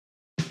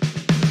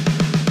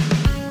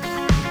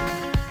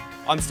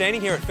I'm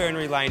standing here at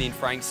Fernery Lane in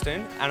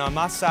Frankston, and I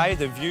must say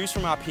the views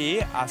from up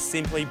here are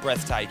simply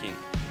breathtaking.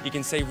 You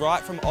can see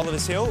right from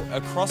Oliver's Hill,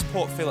 across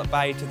Port Phillip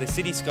Bay to the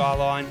city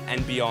skyline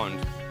and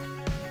beyond.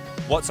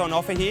 What's on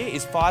offer here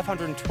is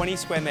 520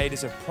 square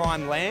metres of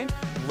prime land,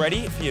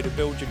 ready for you to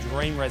build your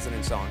dream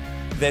residence on.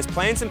 There's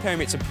plans and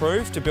permits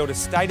approved to build a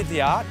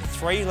state-of-the-art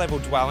 3-level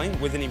dwelling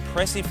with an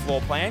impressive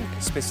floor plan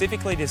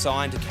specifically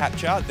designed to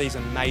capture these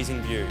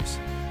amazing views.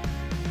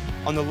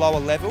 On the lower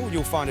level,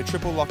 you'll find a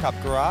triple lock-up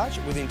garage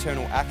with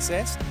internal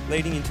access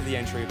leading into the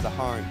entry of the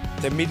home.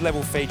 The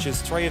mid-level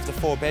features 3 of the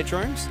 4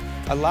 bedrooms,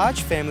 a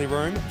large family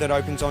room that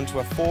opens onto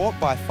a 4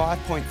 by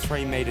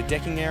 5.3 metre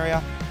decking area,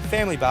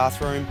 family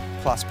bathroom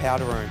plus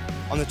powder room.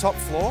 On the top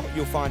floor,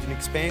 you'll find an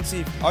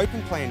expansive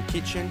open-plan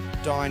kitchen,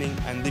 dining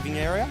and living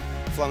area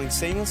flowing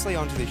seamlessly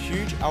onto the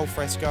huge al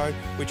fresco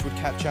which would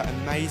capture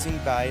amazing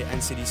bay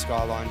and city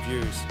skyline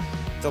views.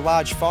 The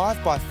large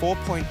 5 by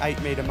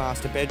 4.8 metre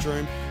master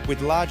bedroom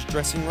with large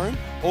dressing room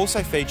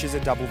also features a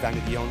double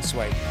vanity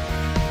ensuite.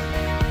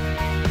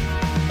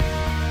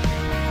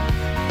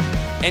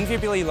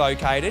 Enviably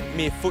located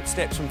mere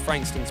footsteps from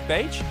Frankston's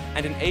beach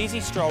and an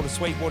easy stroll to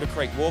Sweetwater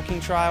Creek walking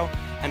trail,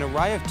 an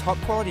array of top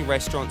quality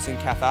restaurants and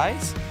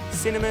cafes,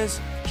 cinemas,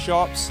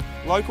 shops,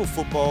 local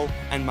football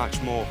and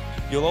much more.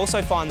 You'll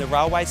also find the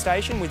railway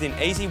station within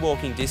easy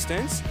walking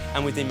distance,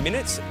 and within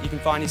minutes you can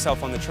find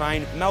yourself on the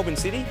train Melbourne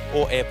City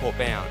or airport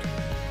bound.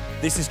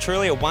 This is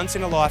truly a once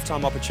in a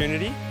lifetime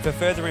opportunity. For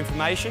further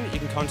information you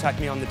can contact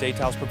me on the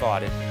details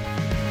provided.